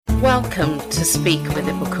Welcome to Speak with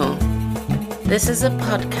Ibukun. This is a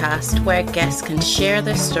podcast where guests can share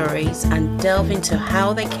their stories and delve into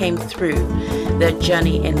how they came through their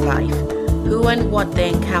journey in life, who and what they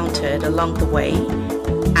encountered along the way,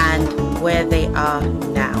 and where they are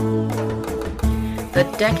now. The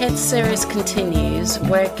Decade series continues,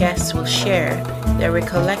 where guests will share their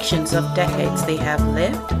recollections of decades they have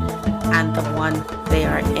lived and the one they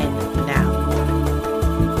are in now.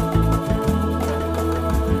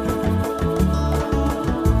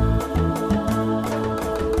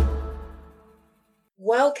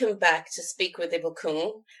 Welcome back to Speak with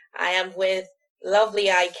Ibukun. I am with lovely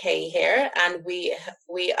IK here, and we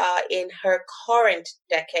are in her current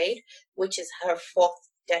decade, which is her fourth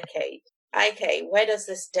decade. IK, where does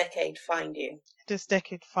this decade find you? This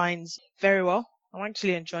decade finds very well. I'm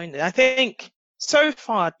actually enjoying it. I think so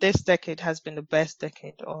far this decade has been the best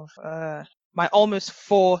decade of my almost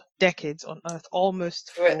 4 decades on Earth.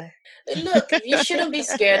 Almost 4. Look, you shouldn't be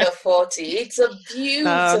scared of 40. It's a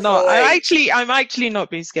beautiful No, age. I'm actually not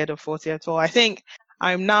being scared of 40 at all. I think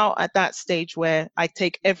I'm now at that stage where I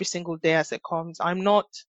take every single day as it comes. I'm not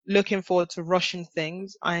looking forward to rushing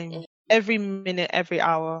things. Every minute, every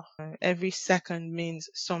hour, every second means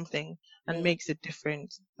something and makes a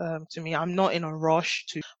difference to me. I'm not in a rush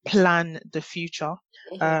to plan the future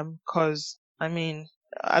because,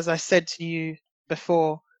 as I said to you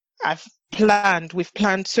before, we've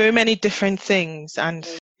planned so many different things, and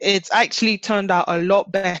it's actually turned out a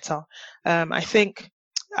lot better. I think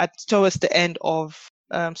towards the end of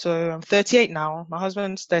so I'm 38 now. My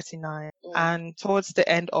husband's 39, and towards the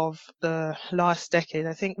end of the last decade,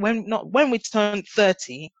 I think when we turned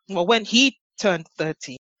 30, well, when he turned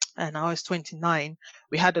 30, and I was 29,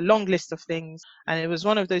 we had a long list of things, and it was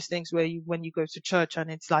one of those things where when you go to church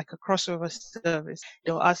and it's like a crossover service,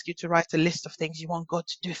 they'll ask you to write a list of things you want God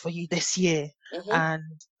to do for you this year, and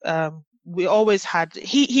we always had.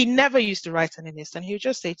 He never used to write any list, and he would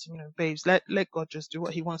just say to me, babes, let God just do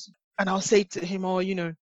what he wants to do. And I'll say to him,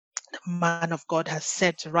 the man of God has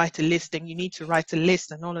said to write a list, and you need to write a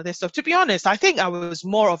list and all of this stuff. To be honest, I think I was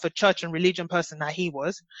more of a church and religion person than he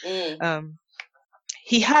was.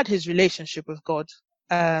 He had his relationship with God.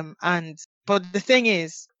 But the thing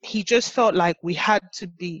is, he just felt like we had to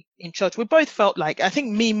be in church. We both felt like, I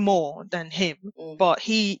think me more than him, but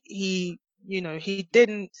he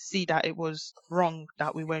didn't see that it was wrong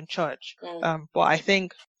that we were in church. But I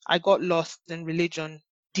think I got lost in religion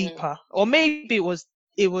deeper, or maybe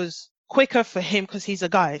it was quicker for him because he's a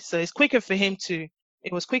guy. So it was quicker for him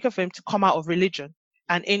to come out of religion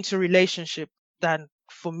and into relationship than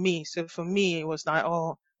for me. So for me, it was like,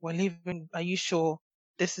 oh, we're living. Are you sure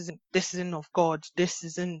this isn't of God? This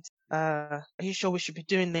isn't. Are you sure we should be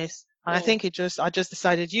doing this? And I think I just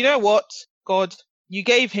decided, you know what, God, you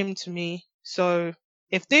gave him to me. So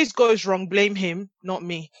if this goes wrong, blame him, not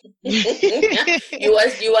me. You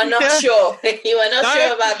are not sure. You are not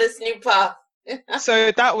sure about this new path.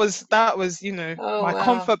 So that was my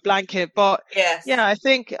comfort blanket. But yeah, I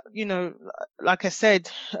think like I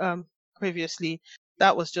said previously,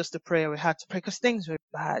 that was just a prayer we had to pray because things were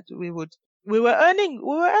bad. We were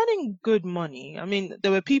earning good money. I mean,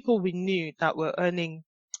 there were people we knew that were earning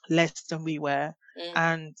less than we were,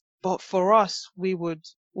 but for us,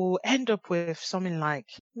 we'll end up with something like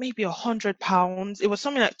maybe £100. It was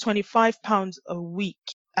something like £25 a week.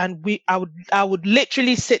 And I would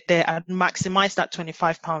literally sit there and maximize that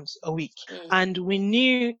 £25 a week. And we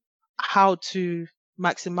knew how to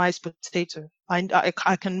maximize potato.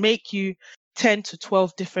 I can make you 10 to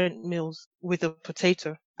 12 different meals with a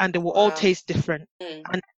potato, and they will all taste different.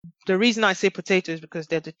 And the reason I say potato is because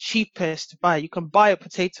they're the cheapest to buy. You can buy a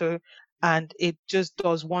potato and it just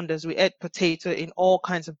does wonders. We ate potato in all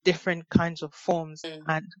kinds of different kinds of forms,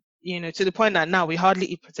 and to the point that now we hardly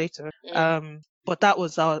eat potato. But that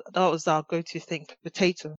was our go-to thing: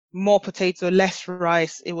 potato, more potato, less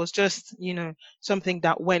rice. It was just something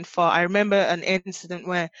that went far. I remember an incident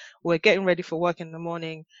where we're getting ready for work in the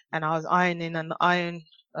morning, and I was ironing, and the iron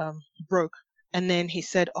broke. And then he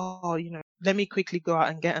said, "Oh, let me quickly go out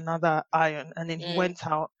and get another iron." And then he went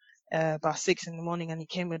out about 6 a.m, and he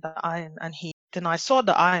came with the iron, and then I saw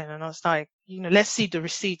the iron, and I was like, let's see the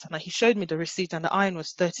receipt. And he showed me the receipt, and the iron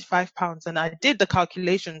was £35. And I did the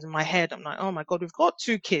calculations in my head. I'm like, oh my God, we've got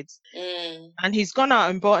 2 kids, and he's gone out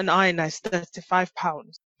and bought an iron that's £35.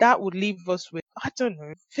 That would leave us with, I don't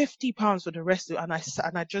know, £50 for the rest of it.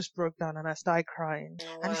 And I just broke down and I started crying.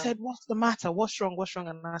 And he said, "What's the matter? What's wrong? What's wrong?"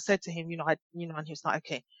 And I said to him, and he was like,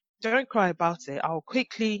 "Okay, don't cry about it. I'll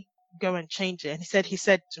quickly go and change it. And he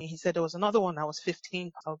said to me, there was another one that was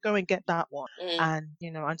 15. I'll go and get that one. And,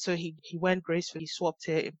 and so he went gracefully, swapped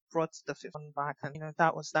it, brought the 5th one back. And,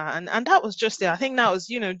 that was that. And that was just it. I think that was,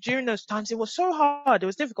 during those times, it was so hard. It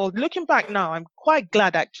was difficult. Looking back now, I'm quite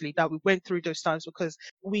glad actually that we went through those times, because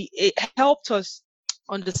it helped us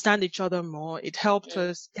understand each other more. It helped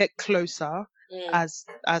us get closer as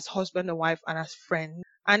husband and wife and as friends.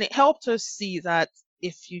 And it helped us see that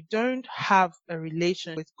if you don't have a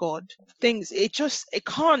relation with God, it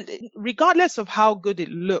can't, regardless of how good it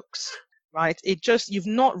looks, right? You've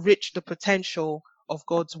not reached the potential of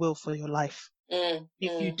God's will for your life. If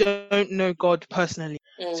you don't know God personally.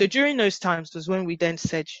 So during those times was when we then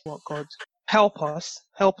said, what, God, help us,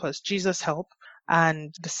 Jesus, help.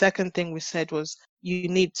 And the second thing we said was, you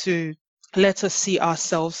need to let us see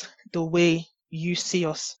ourselves the way you see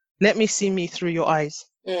us. Let me see me through your eyes,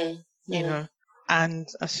 And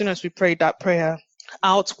as soon as we prayed that prayer,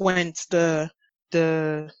 out went the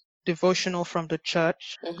devotional from the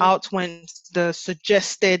church, out went the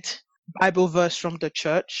suggested Bible verse from the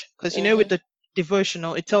church. Because, with the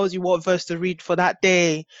devotional, it tells you what verse to read for that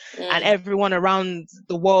day. And everyone around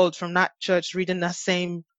the world from that church reading that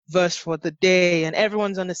same verse for the day, and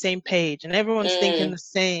everyone's on the same page, and everyone's thinking the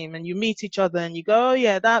same, and you meet each other and you go, oh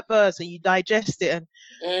yeah, that verse, and you digest it.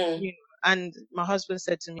 And and my husband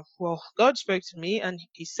said to me, well, God spoke to me and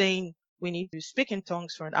he's saying we need to speak in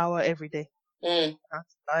tongues for an hour every day.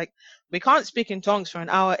 Like, we can't speak in tongues for an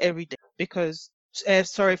hour every day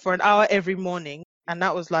for an hour every morning. And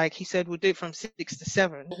that was like, he said, we'll do it from 6 to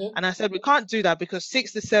 7. And I said, we can't do that, because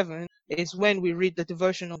 6 to 7 is when we read the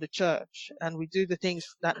devotion of the church and we do the things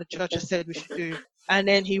that the church has said we should do. And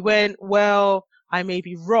then he went, well, I may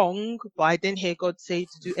be wrong, but I didn't hear God say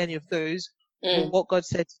to do any of those. What God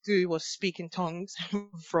said to do was speak in tongues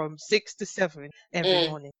from 6 to 7 every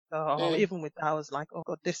morning. So even with that, I was like, oh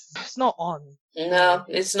God, it's not on. No,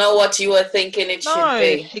 it's not what you were thinking it should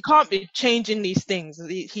be. He can't be changing these things.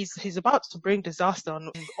 He's about to bring disaster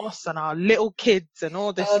on us and our little kids and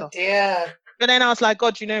all this stuff. Oh dear. But then I was like,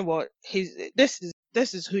 God, you know what? This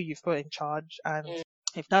is who you've put in charge, and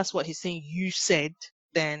if that's what he's saying you said,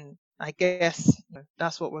 then I guess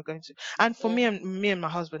that's what we're going to. And for me and my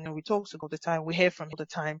husband, we talk all the time. We hear from all the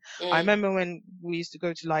time. I remember when we used to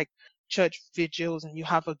go to like church vigils, and you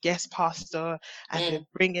have a guest pastor, and they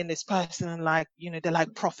bring in this person, and like, they're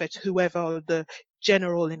like prophet, whoever, the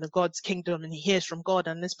general in the God's kingdom, and he hears from God,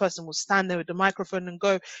 and this person will stand there with the microphone and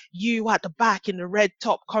go, you at the back in the red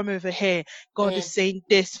top, come over here. God is saying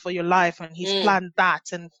this for your life, and he's planned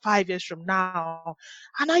that, and 5 years from now.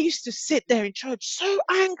 And I used to sit there in church so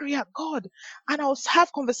angry at God, and I would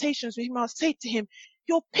have conversations with him. I'll say to him,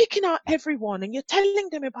 you're picking out everyone and you're telling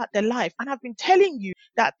them about their life. And I've been telling you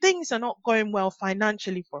that things are not going well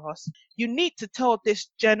financially for us. You need to tell this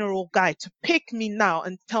general guy to pick me now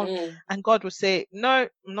and tell me. And God would say, no,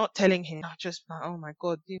 I'm not telling him. I just, oh my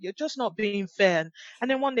God, you're just not being fair.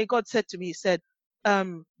 And then one day God said to me, he said,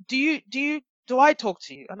 do I talk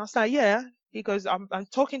to you? And I was like, yeah. He goes, I'm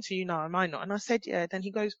talking to you now, am I not? And I said, yeah. Then he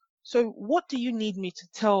goes, so what do you need me to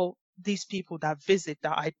tell these people that visit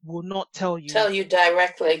that I will not tell you? Tell you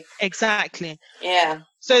directly. Exactly. Yeah.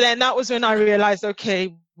 So then that was when I realized,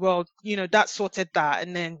 okay, well, that sorted that.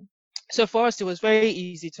 And then, so for us, it was very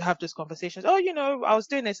easy to have those conversations. Oh, I was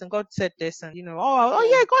doing this and God said this, and, oh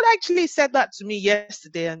yeah, God actually said that to me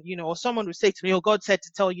yesterday. And, or someone would say to me, oh, God said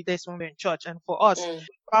to tell you this when we're in church. And for us, we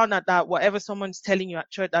found out that whatever someone's telling you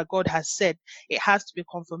at church that God has said, it has to be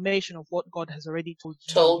confirmation of what God has already told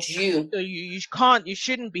you. So you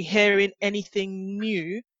shouldn't be hearing anything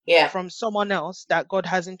new from someone else that God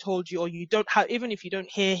hasn't told you, or you don't have, even if you don't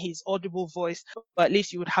hear his audible voice, but at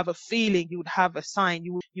least you would have a feeling, you would have a sign,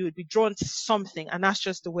 you would be drawn to something. And that's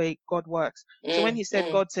just the way God works. So when he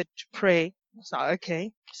said, God said to pray, I was like,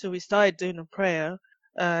 okay. So we started doing a prayer.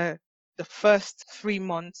 The first 3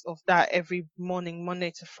 months of that, every morning,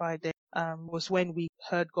 Monday to Friday, was when we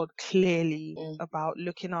heard God clearly about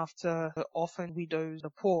looking after the orphan widows, the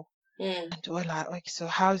poor. And we're like, okay, so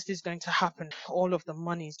how is this going to happen? All of the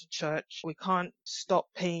money is to church. We can't stop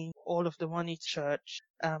paying all of the money to church.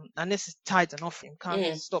 And this is tithe and offering.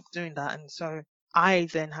 Can't stop doing that. And so I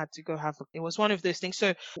then had to go it was one of those things.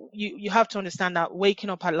 So you have to understand that waking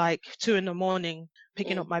up at like 2 a.m,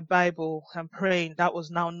 picking up my Bible and praying, that was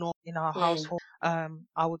now not in our household.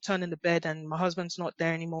 I would turn in the bed and my husband's not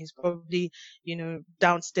there anymore. He's probably,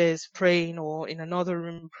 downstairs praying or in another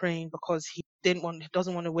room praying because he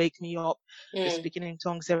doesn't want to wake me up. Just speaking in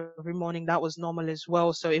tongues every morning. That was normal as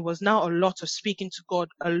well. So it was now a lot of speaking to God,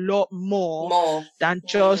 a lot more than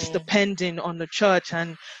just depending on the church.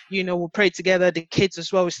 And, we'll pray together. The kids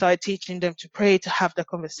as well, we started teaching them to pray, to have the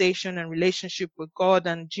conversation and relationship with God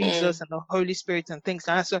and Jesus and the Holy Spirit and things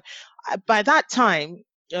like that. So by that time,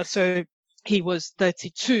 so he was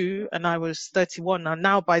 32 and I was 31. And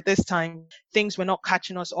now by this time, things were not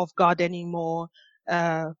catching us off guard anymore.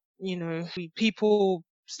 People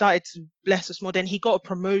started to bless us more. Then he got a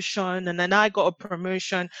promotion and then I got a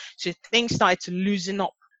promotion. So things started to loosen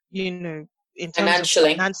up, in terms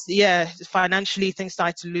of financially things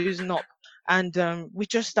started to loosen up. And we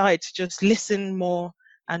just started to just listen more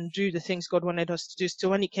and do the things God wanted us to do. So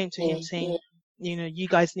when it came to him saying, you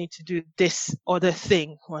guys need to do this other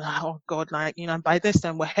thing. Well, oh God, and by this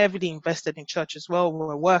time we're heavily invested in church as well.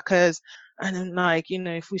 We're workers. And then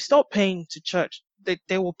if we stop paying to church,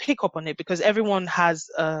 they will pick up on it because everyone has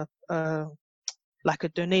a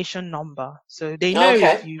donation number. So they know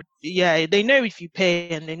they know if you pay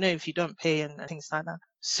and they know if you don't pay and things like that.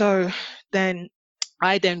 So then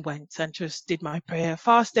I then went and just did my prayer,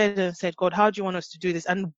 fasted and said, God, how do you want us to do this?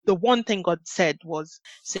 And the one thing God said was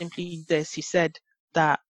simply this. He said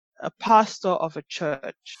that a pastor of a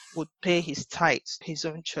church would pay his tithes to his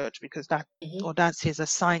own church because that's his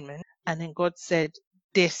assignment. And then God said,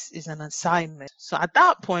 this is an assignment. So at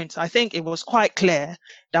that point, I think it was quite clear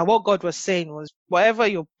that what God was saying was whatever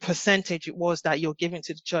your percentage it was that you're giving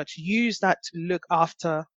to the church, use that to look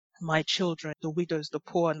after my children, the widows, the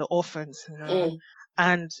poor and the orphans,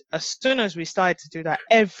 And as soon as we started to do that,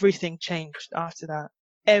 everything changed after that.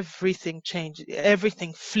 Everything changed.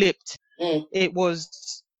 Everything flipped. It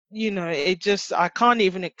was, I can't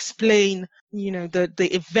even explain, the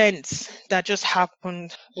events that just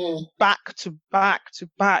happened back to back to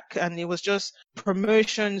back. And it was just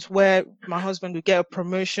promotions where my husband would get a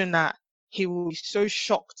promotion that he will be so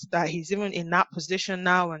shocked that he's even in that position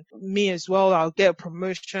now, and me as well, I'll get a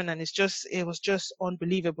promotion, and it was just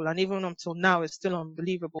unbelievable. And even until now, it's still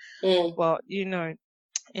unbelievable. But, in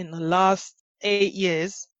the last 8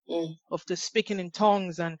 years of the speaking in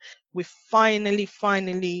tongues, and we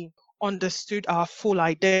finally understood our full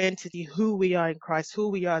identity, who we are in Christ, who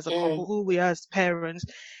we are as a couple, who we are as parents,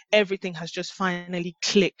 everything has just finally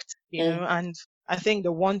clicked, and I think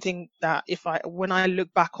the one thing that when I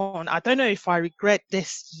look back on, I don't know if I regret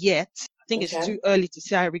this yet. I think it's too early to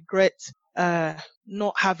say I regret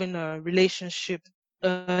not having a relationship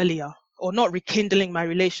earlier or not rekindling my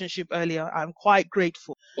relationship earlier. I'm quite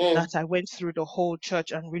grateful that I went through the whole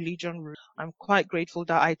church and religion route. I'm quite grateful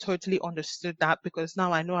that I totally understood that because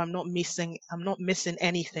now I know I'm not missing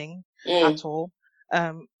anything at all.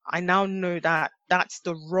 I now know that that's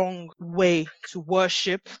the wrong way to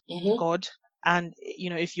worship God. And,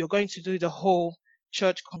 if you're going to do the whole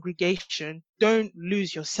church congregation, don't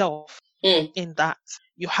lose yourself in that.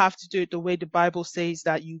 You have to do it the way the Bible says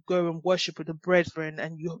that you go and worship with the brethren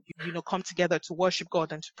and you come together to worship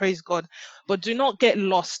God and to praise God. But do not get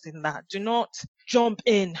lost in that. Do not jump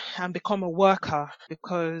in and become a worker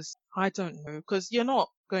because you're not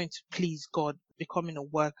going to please God becoming a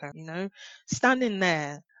worker, standing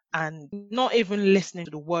there and not even listening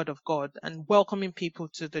to the word of God and welcoming people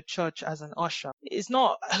to the church as an usher. It's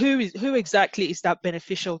not who exactly is that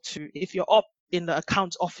beneficial to. If you're up in the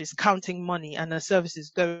account office counting money and the service is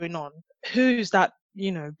going on, who's that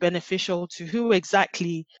beneficial to? Who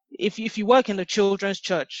exactly? If you work in the children's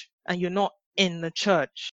church and you're not in the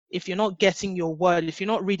church, if you're not getting your word, if you're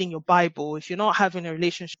not reading your Bible, if you're not having a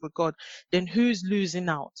relationship with God, then who's losing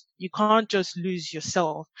out? You can't just lose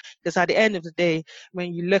yourself, because at the end of the day,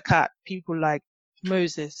 when you look at people like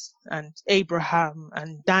Moses and Abraham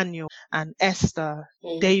and Daniel and Esther,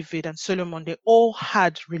 David and Solomon, they all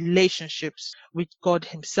had relationships with God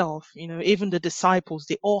himself. Even the disciples,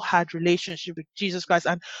 they all had relationship with Jesus Christ,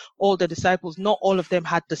 and all the disciples, not all of them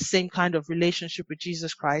had the same kind of relationship with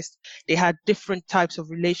Jesus Christ. They had different types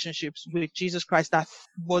of relationships with Jesus Christ that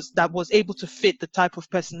was able to fit the type of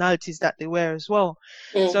personalities that they were as well.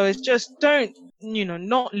 So it's just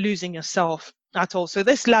not losing yourself at all. So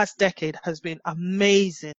this last decade has been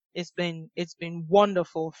amazing. It's been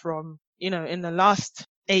wonderful from, in the last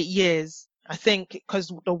 8 years, I think,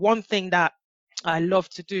 because the one thing that I love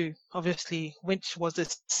to do, obviously, which was a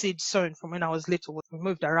seed sown from when I was little, was we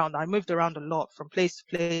moved around. I moved around a lot from place to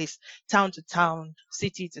place, town to town,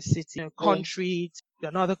 city to city, country to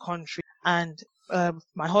another country. And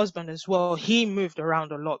my husband as well, he moved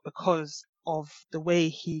around a lot because of the way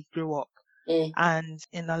he grew up. And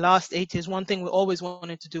in the last 8 years, one thing we always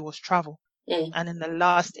wanted to do was travel. And in the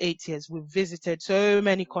last 8 years, we've visited so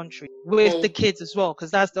many countries with the kids as well,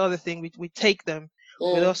 because that's the other thing. We take them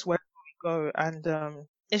with us wherever we go. And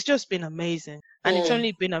it's just been amazing. And it's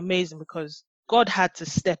only been amazing because God had to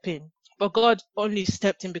step in. But God only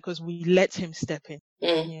stepped in because we let him step in.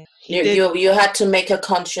 Yeah, you had to make a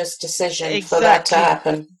conscious decision for that to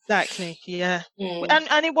happen. Exactly. Yeah.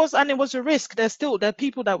 And it was a risk. There are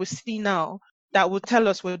people that we see now that will tell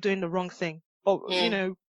us we're doing the wrong thing. But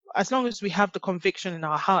as long as we have the conviction in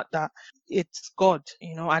our heart that it's God,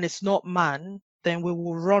 and it's not man, then we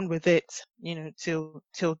will run with it, till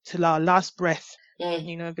our last breath.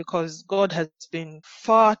 Because God has been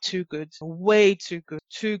far too good, way too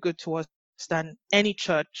good to us than any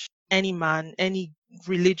church, any man, any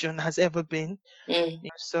religion has ever been.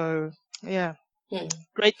 So yeah,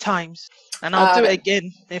 great times. And I'll do it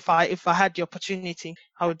again if I had the opportunity.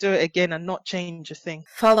 I would do it again and not change a thing.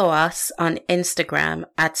 Follow us on Instagram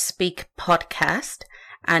at Speak Podcast,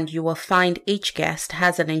 and you will find each guest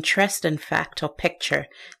has an interesting fact or picture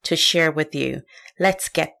to share with you. Let's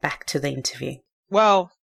get back to the interview.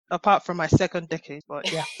 Well, apart from my second decade,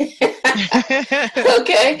 but yeah.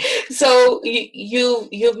 Okay, so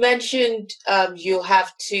you mentioned you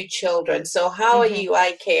have 2 children. So how are you,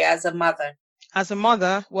 IK, as a mother? As a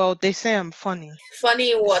mother, well, they say I'm funny.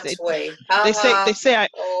 Funny in what way? They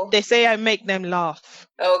say I make them laugh.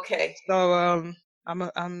 Okay. So I'm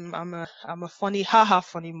a funny,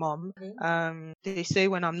 funny mom. They say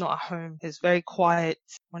when I'm not at home, it's very quiet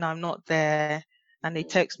when I'm not there. And they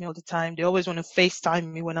text me all the time. They always want to FaceTime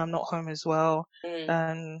me when I'm not home as well.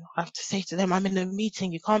 And I have to say to them, I'm in a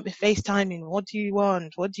meeting. You can't be FaceTiming. What do you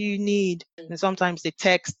want? What do you need? And sometimes they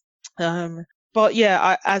text. But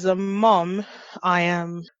yeah, as a mom, I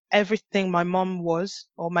am everything my mom was,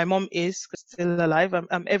 or my mom is, still alive.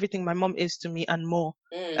 I'm everything my mom is to me and more.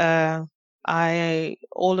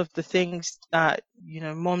 All of the things that,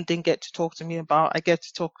 mom didn't get to talk to me about, I get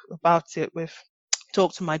to talk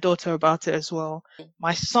to my daughter about it as well.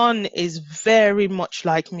 My son is very much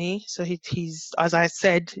like me. So he's, as I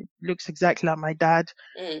said, looks exactly like my dad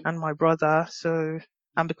and my brother. So,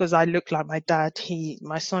 and because I look like my dad,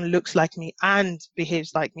 my son looks like me and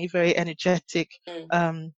behaves like me, very energetic.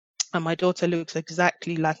 And my daughter looks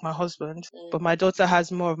exactly like my husband, but my daughter has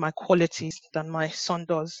more of my qualities than my son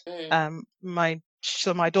does.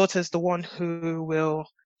 So my daughter's the one who will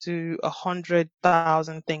do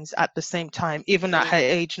 100,000 things at the same time, even at her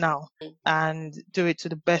age now, and do it to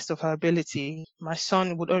the best of her ability. My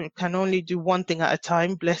son can only do one thing at a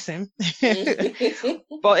time, bless him.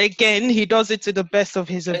 But again, he does it to the best of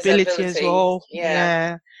his ability as well.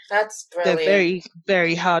 Yeah. That's brilliant. They're very,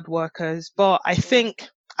 very hard workers. But I think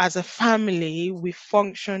as a family, we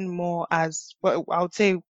function more as, well, I would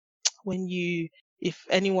say if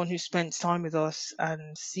anyone who spends time with us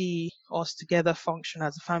and see us together function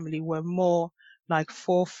as a family, we're more like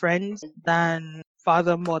 4 friends than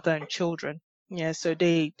father, mother, and children. Yeah, so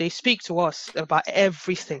they speak to us about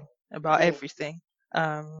everything.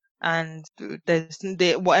 And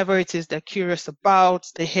whatever it is they're curious about,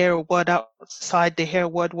 they hear a word outside, they hear a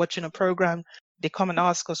word watching a program, they come and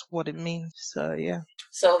ask us what it means. So yeah.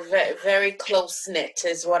 So very, very close-knit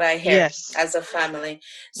is what I hear as a family.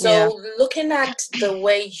 So looking at the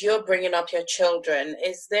way you're bringing up your children,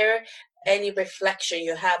 is there any reflection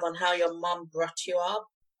you have on how your mom brought you up?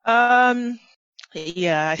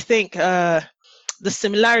 Yeah, I think the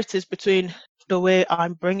similarities between the way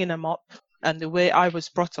I'm bringing them up and the way I was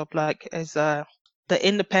brought up, is the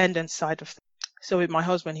independent side of things. So with my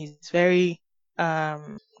husband, he's very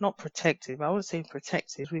not protective. I wouldn't say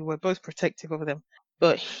protective. We were both protective over them.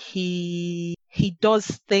 But he does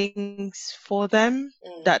things for them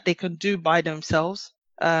that they can do by themselves.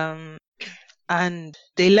 And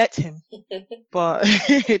they let him. But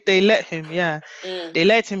they let him, They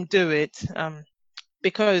let him do it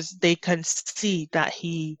because they can see that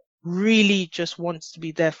he really just wants to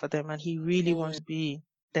be there for them and he really wants to be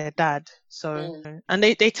their dad. So, and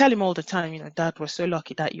they tell him all the time, Dad, we're so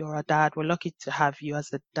lucky that you're a dad. We're lucky to have you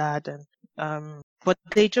as a dad. And, but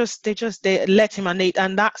they let him,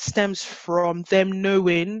 and that stems from them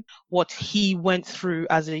knowing what he went through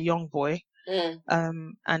as a young boy,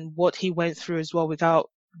 and what he went through as well without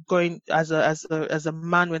going as a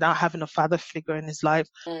man, without having a father figure in his life.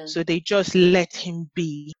 So they just let him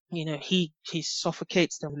be. He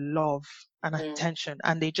suffocates them with love and attention,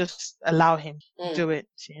 and they just allow him to do it.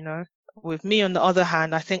 With me, on the other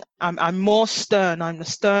hand, I think I'm more stern. I'm the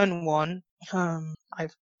stern one. I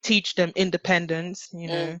teach them independence.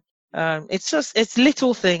 It's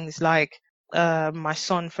little things like my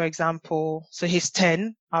son, for example. So he's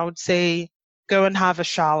 10, I would say go and have a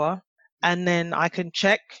shower, and then I can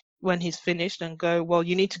check when he's finished and go, well,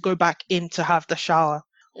 you need to go back in to have the shower.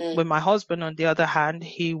 With my husband, on the other hand,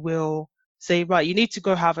 he will say, right, you need to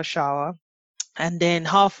go have a shower. And then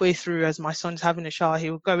halfway through, as my son's having a shower, he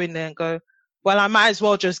will go in there and go, well, I might as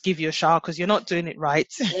well just give you a shower because you're not doing it right.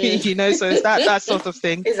 You know, so it's that sort of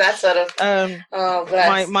thing. Is that sort of, oh,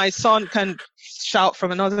 bless. My son can shout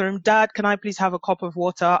from another room, Dad, can I please have a cup of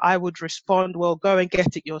water? I would respond, well, go and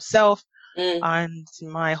get it yourself. And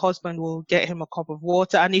my husband will get him a cup of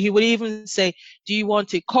water, and he would even say, do you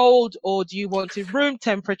want it cold or do you want it room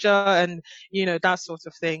temperature? And, you know, that sort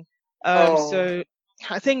of thing. So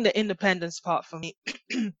I think the independence part for me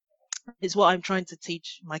is what I'm trying to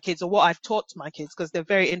teach my kids, or what I've taught my kids, because they're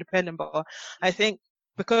very independent. But I think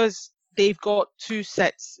because they've got two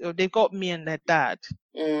sets, or they've got me and their dad.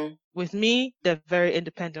 With me, they're very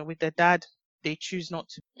independent. With their dad, they choose not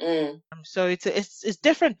to. So it's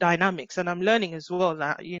different dynamics, and I'm learning as well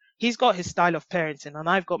that he's got his style of parenting, and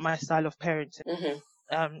I've got my style of parenting.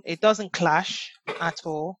 It doesn't clash at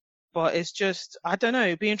all, but it's just, I don't know,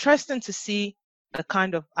 it'd be interesting to see the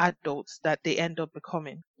kind of adults that they end up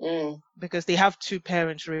becoming, because they have two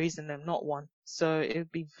parents raising them, not one. So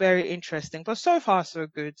it'd be very interesting. But so far, so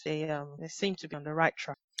good. They seem to be on the right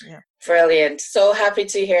track. Yeah. Brilliant. So happy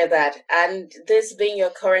to hear that. And this being your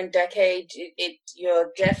current decade,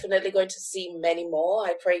 you're definitely going to see many more.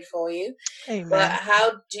 I pray for you. Amen. But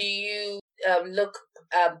how do you look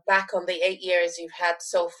back on the 8 years you've had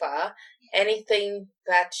so far? Anything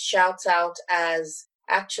that shouts out as,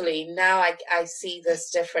 actually, now I see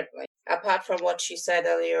this differently, apart from what you said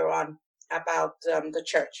earlier on about the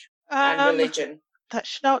church and religion? That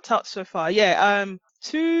shout out so far. Yeah.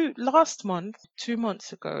 2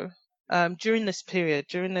 months ago, during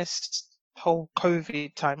this whole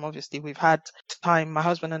COVID time, obviously we've had time, my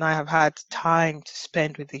husband and I have had time to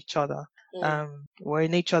spend with each other. We're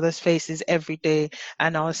in each other's faces every day.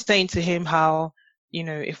 And I was saying to him how, you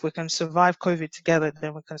know, if we can survive COVID together,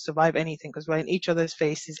 then we can survive anything, because we're in each other's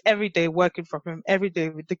faces every day, working from home every day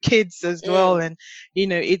with the kids as well. And, you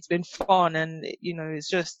know, it's been fun, and, you know,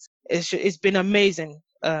 it's been amazing,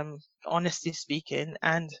 honestly speaking.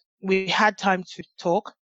 And we had time to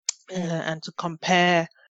talk and to compare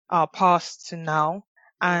our past to now.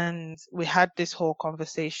 And we had this whole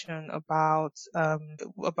conversation about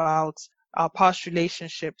our past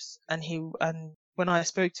relationships. And when I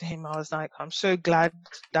spoke to him, I was like, I'm so glad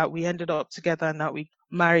that we ended up together and that we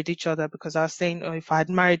married each other, because I was saying, oh, if I had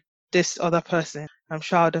married this other person, I'm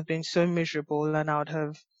sure I would have been so miserable and I would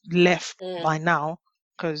have left by now,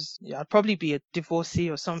 because I'd probably be a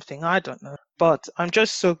divorcee or something. I don't know. But I'm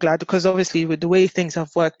just so glad, because obviously with the way things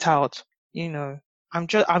have worked out, you know,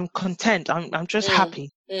 I'm content. I'm just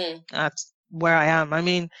happy at where I am. I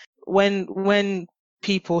mean, when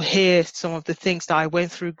people hear some of the things that I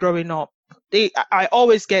went through growing up, I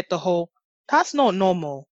always get the whole, that's not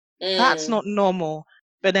normal. That's not normal.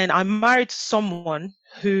 But then I'm married to someone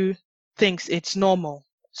who thinks it's normal.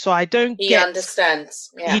 So I don't He understands.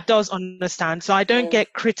 Yeah. He does understand. So I don't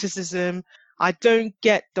get criticism. I don't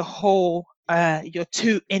get the whole, you're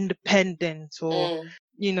too independent, or,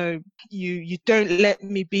 you know, you don't let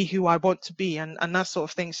me be who I want to be, and that sort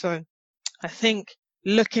of thing. So I think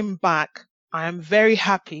looking back, I am very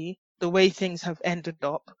happy the way things have ended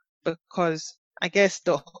up, because I guess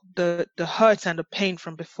the hurt and the pain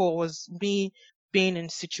from before was me being in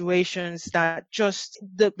situations that just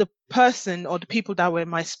the person or the people that were in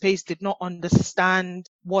my space did not understand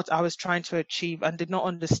what I was trying to achieve, and did not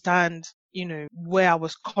understand, you know, where I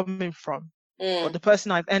was coming from. But the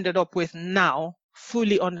person I've ended up with now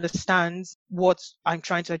fully understands what I'm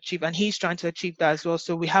trying to achieve, and he's trying to achieve that as well.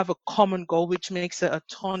 So we have a common goal, which makes it a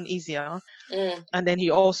ton easier. And then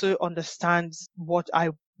he also understands what I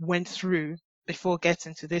went through before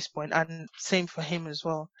getting to this point, and same for him as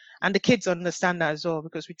well. And the kids understand that as well,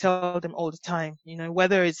 because we tell them all the time, you know,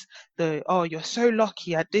 whether it's oh, you're so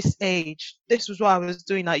lucky at this age, this was what I was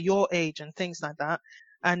doing at your age, and things like that.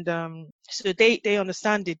 And so they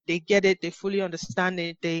understand it, they get it, they fully understand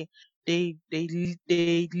it, they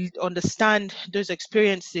understand those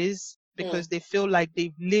experiences, because they feel like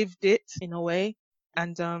they've lived it in a way.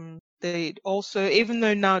 And they also, even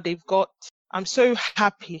though now I'm so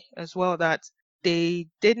happy as well that they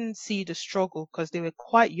didn't see the struggle, because they were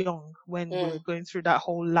quite young when we were going through that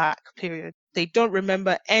whole lack period. They don't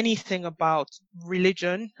remember anything about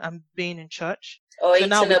religion and being in church. Or so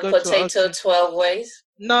eating a potato 12 ways.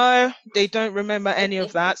 No, they don't remember any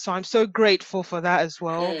of that. So I'm so grateful for that as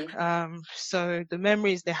well. So the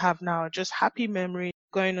memories they have now are just happy memories,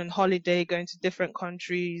 going on holiday, going to different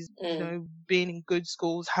countries, you know, being in good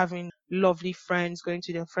schools, having lovely friends, going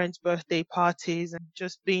to their friends' birthday parties and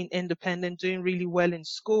just being independent, doing really well in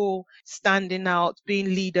school, standing out, being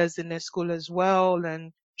leaders in their school as well,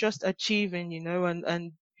 and just achieving,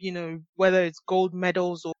 and whether it's gold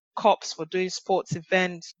medals or cups for doing sports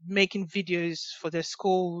events, making videos for their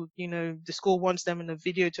school, the school wants them in a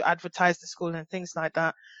video to advertise the school and things like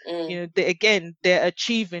that. They're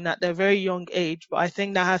achieving at their very young age, but I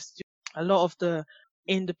think that has to do a lot of the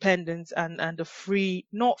independence and the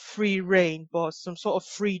not free reign, but some sort of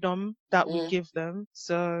freedom that we give them.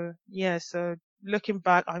 So looking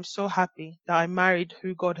back, I'm so happy that I married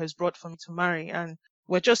who God has brought for me to marry, and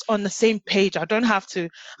we're just on the same page. I don't have to,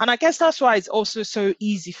 and I guess that's why it's also so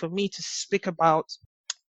easy for me to speak about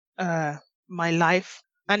my life,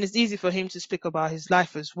 and it's easy for him to speak about his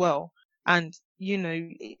life as well. And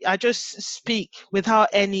I just speak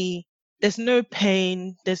without there's no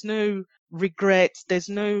pain, there's no regret, there's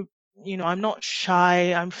no, I'm not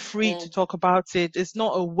shy, I'm free to talk about it. It's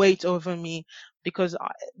not a weight over me, because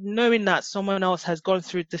knowing that someone else has gone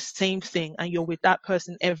through the same thing and you're with that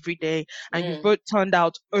person every day and you both turned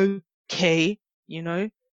out okay,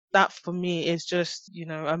 that for me is just,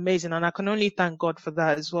 amazing. And I can only thank God for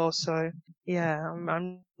that as well. So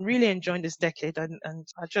I'm really enjoying this decade, and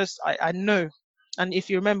I know. And if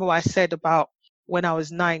you remember what I said about when I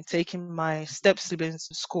was 9, taking my step siblings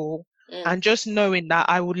to school, and just knowing that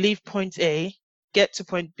I would leave point A, get to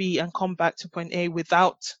point B, and come back to point A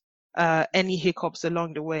without any hiccups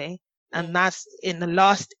along the way. And that's in the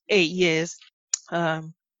last 8 years.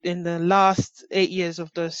 In the last 8 years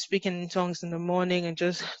of the speaking in tongues in the morning and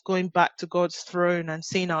just going back to God's throne and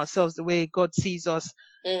seeing ourselves the way God sees us,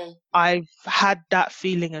 I've had that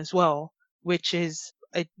feeling as well, which is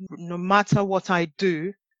no matter what I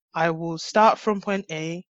do, I will start from point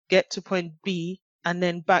A, get to point B, and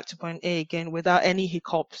then back to point A again without any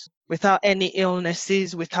hiccups, without any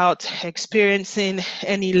illnesses, without experiencing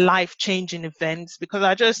any life-changing events. Because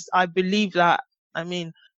I believe that,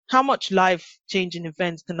 how much life-changing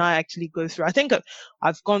events can I actually go through? I think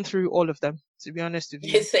I've gone through all of them, to be honest with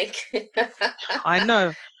you. You think? I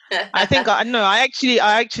know. I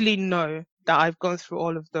actually know that I've gone through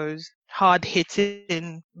all of those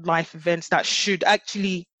hard-hitting life events that should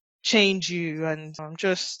actually change you, and I'm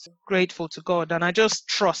just grateful to God, and I just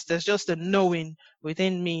trust. There's just a knowing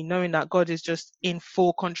within me, knowing that God is just in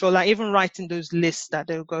full control. Like even writing those lists that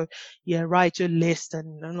they'll go, write your list,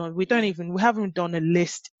 and we haven't done a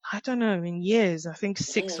list, I don't know, in years. I think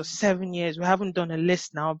 6 or 7 years we haven't done a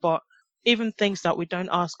list now. But even things that we don't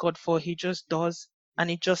ask God for, he just does,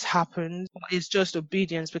 and it just happens. It's just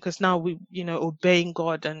obedience, because now we obeying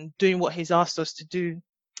God and doing what he's asked us to do.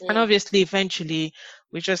 And obviously, eventually,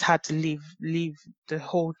 we just had to leave the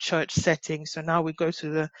whole church setting. So now we go to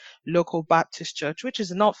the local Baptist church, which is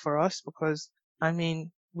not for us, because,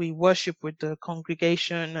 we worship with the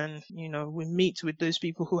congregation, and, we meet with those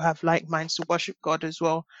people who have like minds to worship God as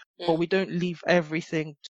well. But we don't leave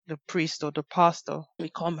everything to the priest or the pastor. We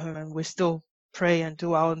come home and we still pray and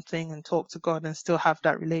do our own thing and talk to God and still have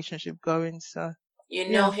that relationship going. So you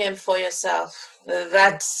know him for yourself.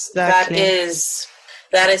 That is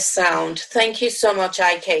sound. Thank you so much,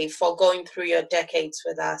 IK, for going through your decades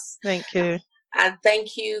with us. Thank you. And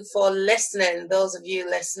thank you for listening. Those of you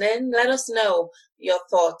listening, let us know your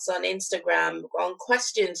thoughts on Instagram, on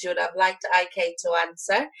questions you would have liked IK to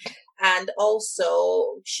answer. And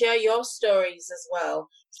also share your stories as well,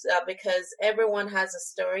 because everyone has a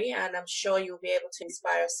story, and I'm sure you'll be able to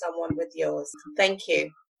inspire someone with yours. Thank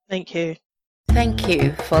you. Thank you. Thank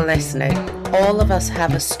you for listening. All of us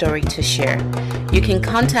have a story to share. You can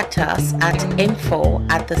contact us at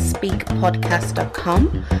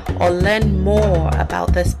info@thespeakpodcast.com, or learn more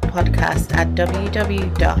about this podcast at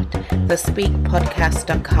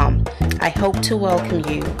www.thespeakpodcast.com. I hope to welcome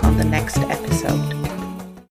you on the next episode.